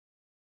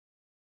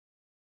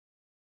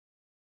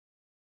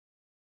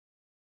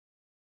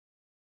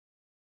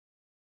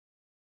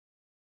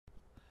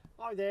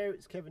Hi there,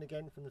 it's Kevin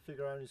again from the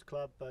Figure Owners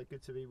Club.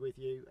 Good to be with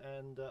you,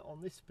 and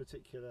on this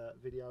particular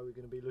video we're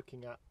going to be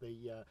looking at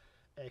the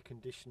air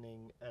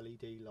conditioning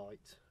LED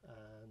light.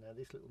 Now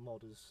this little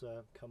mod has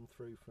come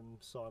through from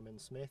Simon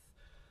Smith,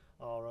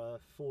 our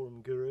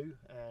forum guru,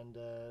 and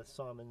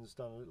Simon's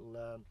done a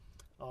little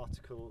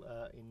article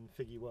in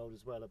Figgyworld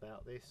as well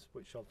about this,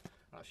 which I've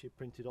actually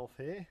printed off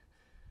here.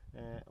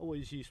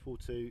 Always useful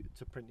to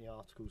print the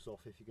articles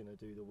off if you're going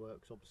to do the work,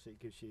 because obviously it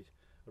gives you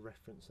a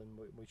reference, and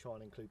we try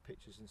and include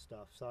pictures and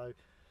stuff. So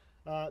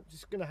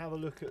just going to have a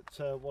look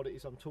at what it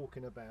is I'm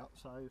talking about.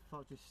 So if I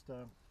just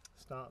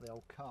start the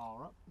old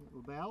car up,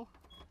 little bell.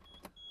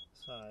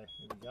 So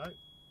here we go.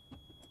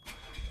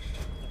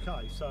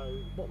 Okay, so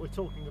what we're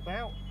talking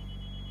about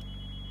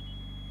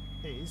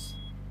is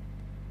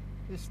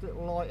this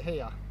little light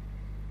here.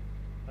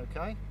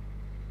 Okay,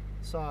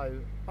 so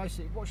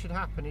basically what should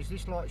happen is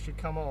this light should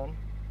come on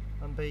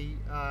and be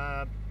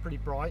pretty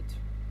bright.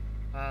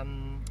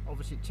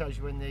 Obviously it tells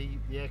you when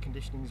the air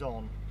conditioning's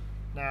on.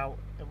 Now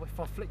if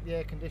I flick the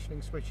air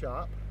conditioning switch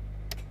up,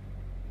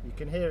 you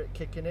can hear it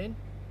kicking in.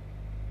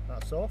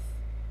 That's off.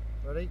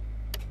 Ready?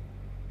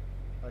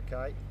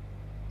 Okay,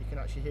 you can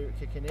actually hear it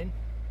kicking in.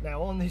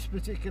 Now on this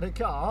particular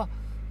car,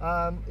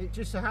 it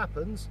just so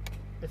happens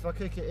if I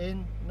kick it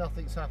in,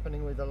 nothing's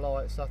happening with the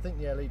light, so I think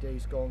the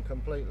LED's gone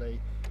completely.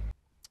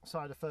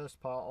 So the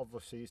first part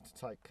obviously is to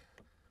take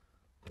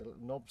the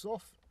little knobs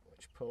off,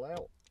 which pull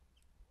out.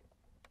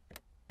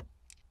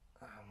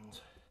 And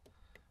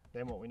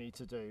then what we need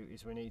to do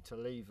is we need to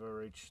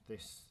leverage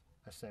this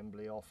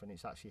assembly off, and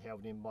it's actually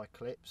held in by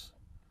clips.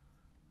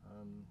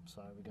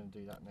 So we're going to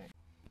do that next.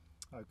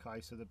 Okay,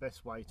 so the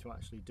best way to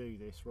actually do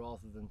this,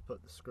 rather than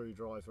put the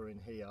screwdriver in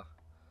here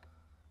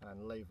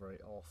and lever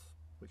it off,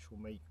 which will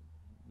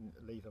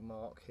leave a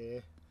mark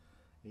here,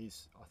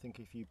 is I think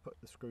if you put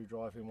the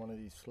screwdriver in one of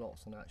these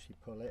slots and actually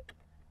pull it,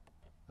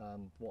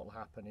 what will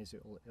happen is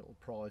it'll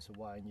prise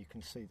away, and you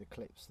can see the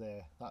clips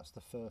there. That's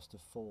the first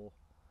of 4.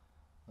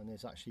 And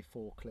there's actually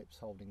 4 clips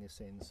holding this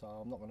in, so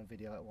I'm not going to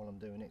video it while I'm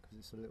doing it because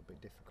it's a little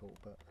bit difficult,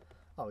 but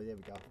oh, there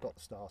we go, I've got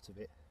the start of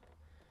it.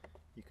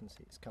 You can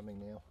see it's coming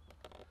now.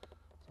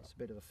 So it's a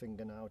bit of a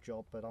fingernail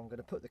job, but I'm going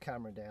to put the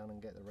camera down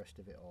and get the rest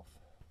of it off.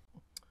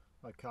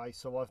 Okay,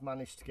 so I've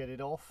managed to get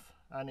it off,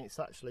 and it's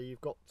actually, you've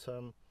got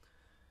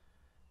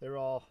there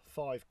are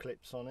 5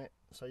 clips on it,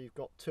 so you've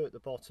got 2 at the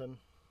bottom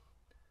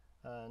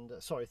and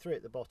 3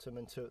 at the bottom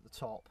and 2 at the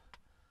top.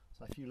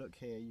 So if you look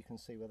here, you can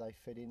see where they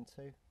fit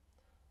into.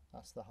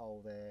 That's the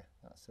hole there,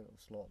 that's the little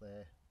slot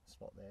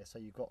there, So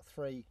you've got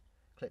 3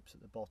 clips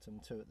at the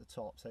bottom, 2 at the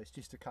top. So it's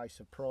just a case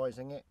of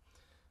prising it,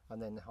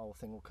 and then the whole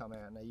thing will come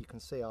out. Now you can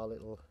see our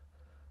little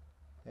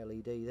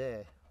LED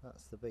there.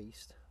 That's the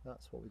beast.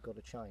 That's what we've got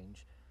to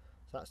change.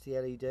 So that's the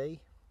LED,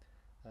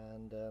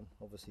 and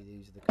obviously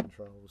these are the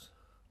controls.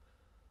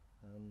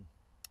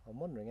 I'm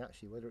wondering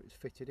actually whether it's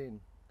fitted in.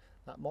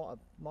 That might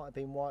have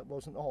been why it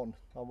wasn't on.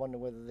 I wonder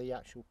whether the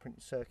actual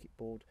printed circuit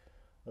board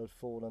had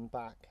fallen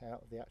back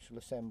out of the actual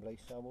assembly,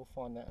 so we'll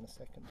find that in a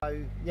second.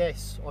 So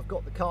yes, I've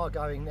got the car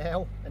going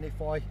now, and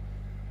if I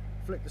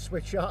flick the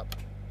switch up,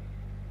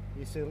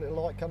 you see the little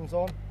light comes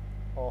on,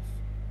 off.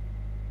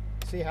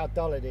 See how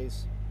dull it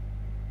is?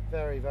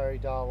 Very, very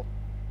dull.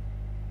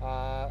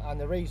 And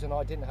the reason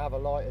I didn't have a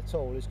light at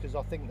all is because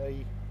I think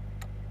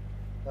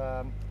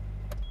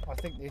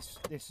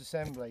this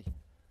assembly,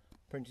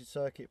 printed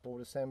circuit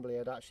board assembly,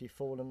 had actually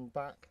fallen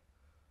back,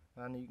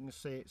 and you can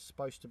see it's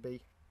supposed to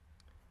be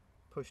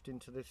pushed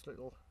into this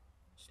little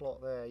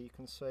slot there, you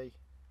can see.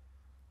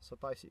 So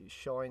basically it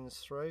shines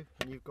through,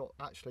 and you've got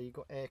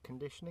air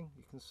conditioning.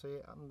 You can see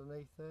it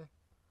underneath there.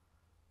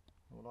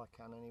 Well, I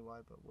can anyway,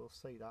 but we'll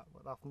see that.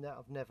 But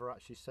I've never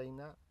actually seen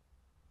that,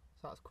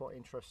 so that's quite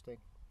interesting.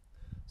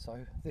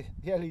 So the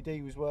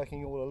LED was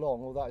working all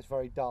along, although it's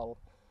very dull.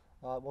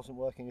 It wasn't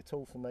working at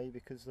all for me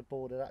because the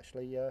board had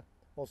actually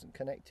wasn't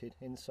connected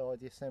inside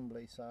the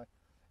assembly. So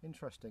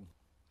interesting.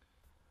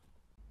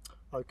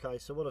 Okay,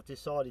 so what I've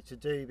decided to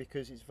do,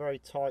 because it's very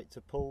tight to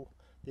pull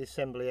the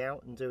assembly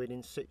out and do it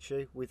in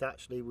situ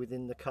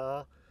within the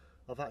car,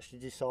 I've actually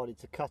decided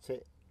to cut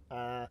it,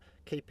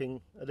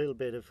 keeping a little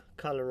bit of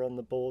colour on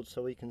the board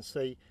so we can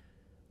see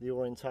the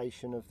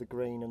orientation of the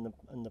green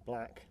and the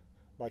black,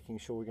 making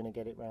sure we're going to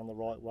get it round the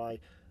right way.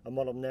 And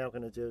what I'm now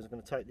going to do is I'm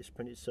going to take this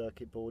printed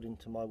circuit board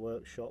into my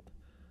workshop,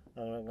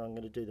 and I'm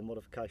going to do the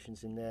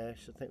modifications in there,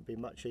 so I think it'll be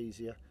much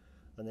easier,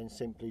 and then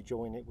simply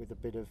join it with a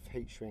bit of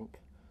heat shrink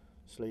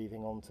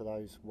sleeving onto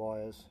those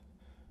wires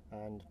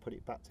and put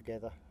it back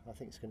together. I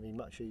think it's going to be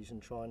much easier than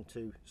trying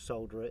to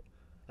solder it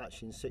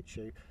actually in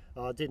situ.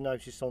 I did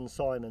notice on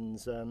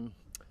Simon's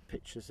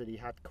pictures that he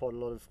had quite a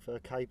lot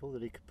of cable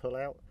that he could pull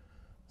out,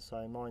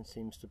 so mine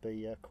seems to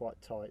be quite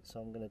tight,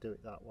 so I'm going to do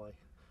it that way.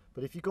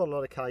 But if you've got a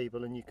lot of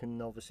cable and you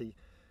can obviously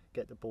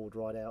get the board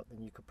right out,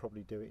 then you could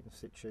probably do it in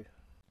situ.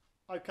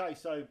 Okay,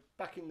 so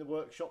back in the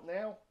workshop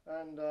now,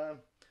 and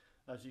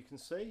as you can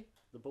see,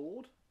 the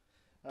board.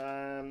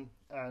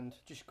 And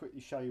just quickly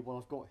show you what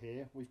I've got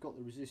here. We've got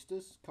the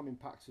resistors come in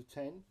packs of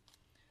 10,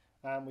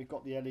 and we've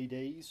got the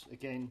LEDs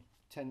again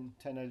 10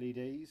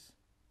 LEDs.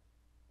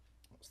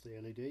 That's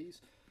the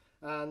LEDs.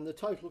 And the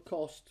total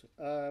cost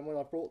when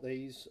I brought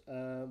these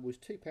was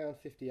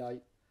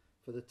 £2.58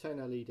 for the 10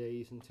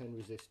 LEDs and 10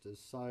 resistors.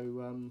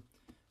 So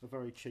a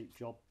very cheap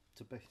job,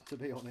 to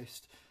be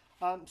honest.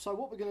 So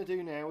what we're going to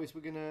do now is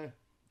we're going to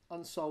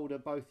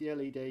unsolder both the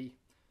LED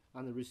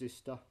and the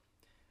resistor,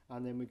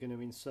 and then we're going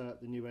to insert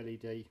the new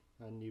LED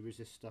and new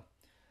resistor.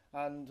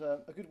 And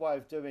a good way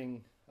of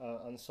doing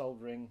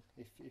unsoldering,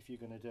 if you're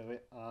going to do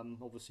it,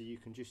 obviously you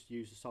can just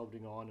use a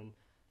soldering iron and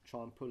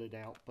try and pull it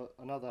out, but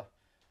another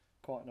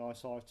quite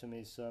nice item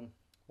is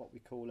what we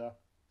call a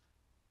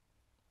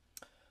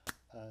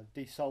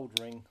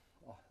desoldering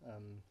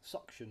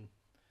suction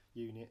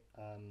unit,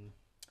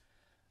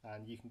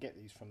 and you can get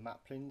these from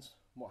Maplins.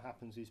 What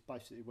happens is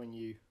basically when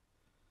you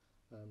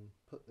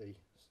put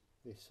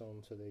this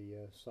onto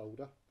the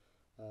solder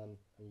and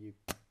you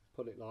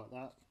pull it like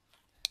that,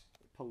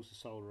 it pulls the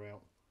solder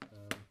out.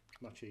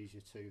 Much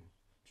easier to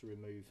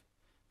remove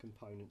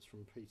components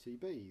from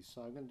PCBs.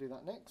 So I'm going to do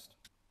that next.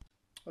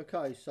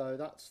 Okay, so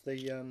that's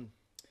the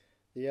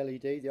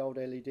LED, the old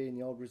LED and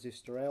the old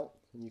resistor out,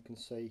 and you can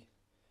see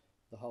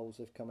the holes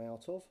they've come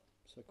out of.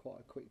 So quite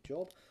a quick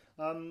job.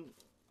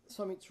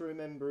 Something to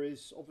remember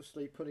is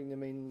obviously putting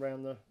them in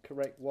around the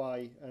correct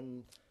way,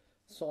 and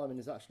Simon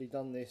has actually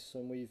done this,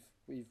 and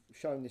we've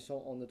shown this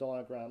on the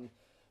diagram,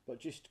 but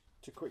just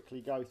to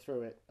quickly go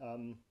through it,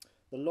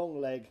 the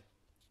long leg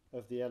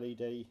of the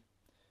LED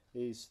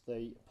is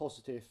the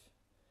positive,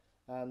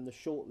 and the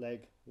short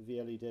leg of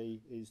the LED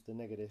is the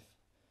negative.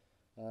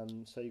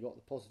 So you've got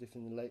the positive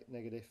and the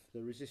negative. The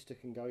resistor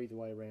can go either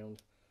way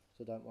around,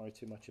 so don't worry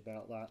too much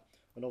about that.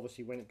 And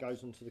obviously when it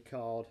goes onto the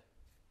card,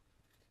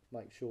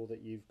 make sure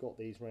that you've got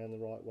these around the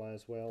right way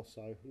as well.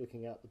 So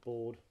looking at the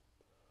board,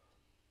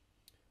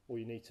 all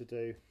you need to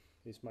do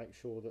is make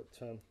sure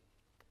that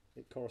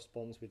it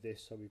corresponds with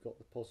this. So we've got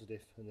the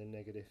positive and the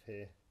negative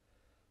here,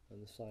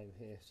 and the same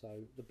here. So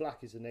the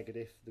black is the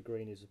negative, the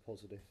green is the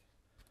positive,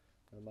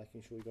 and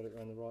making sure you got it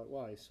around the right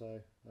way. So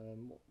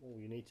all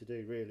you need to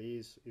do really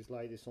is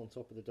lay this on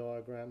top of the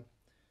diagram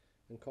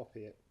and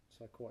copy it.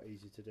 So quite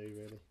easy to do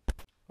really.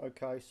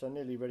 Okay, so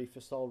nearly ready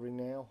for soldering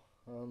now.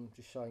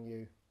 Just showing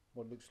you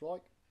what it looks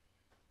like.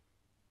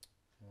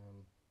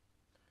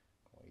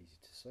 Quite easy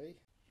to see.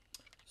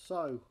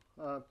 So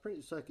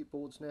printed circuit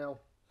board's now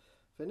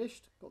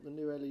finished. Got the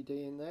new LED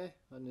in there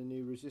and the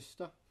new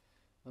resistor,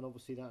 and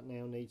obviously that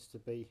now needs to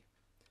be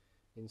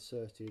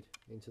inserted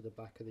into the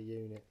back of the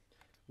unit.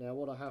 Now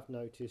what I have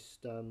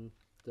noticed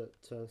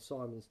that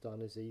Simon's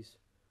done is he's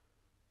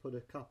put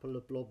a couple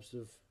of blobs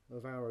of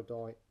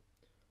aerodite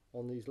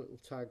on these little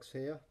tags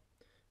here,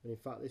 and in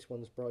fact this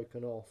one's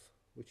broken off,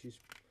 which is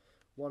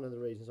one of the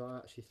reasons I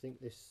actually think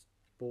this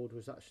board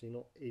was actually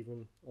not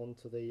even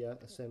onto the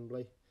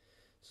assembly.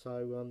 So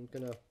I'm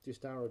going to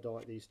just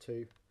aerodite these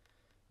two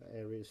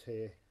areas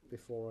here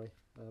before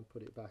I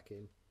put it back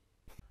in.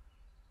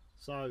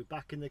 So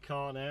back in the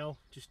car now,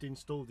 just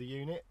installed the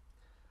unit,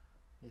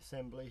 the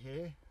assembly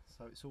here,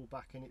 so it's all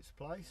back in its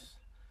place,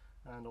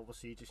 and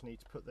obviously you just need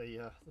to put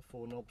the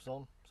 4 knobs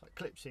on, so it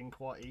clips in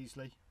quite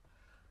easily.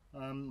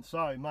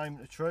 So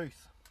moment of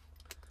truth,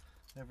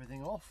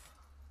 everything off,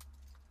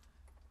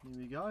 here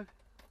we go.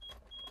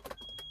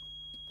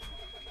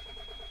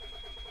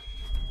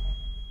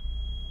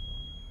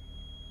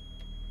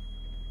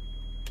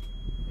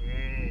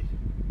 Yeah,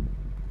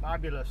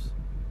 fabulous.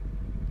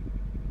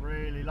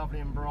 Really lovely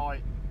and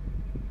bright.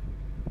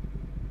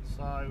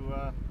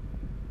 So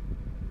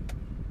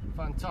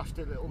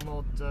fantastic little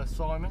mod,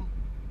 Simon.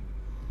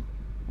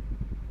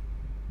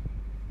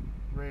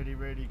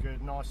 Really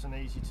good, nice and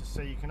easy to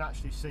see. You can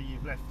actually see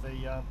you've left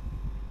the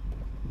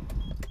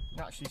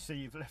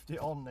it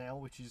on now,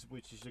 which is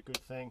a good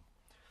thing.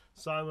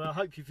 So I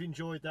hope you've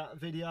enjoyed that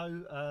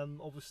video.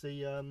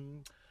 Obviously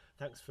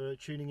thanks for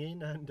tuning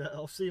in, and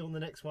I'll see you on the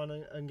next one.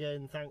 And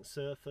again, thanks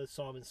for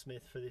Simon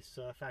Smith for this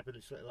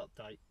fabulous little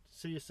update.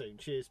 See you soon.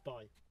 Cheers.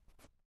 Bye.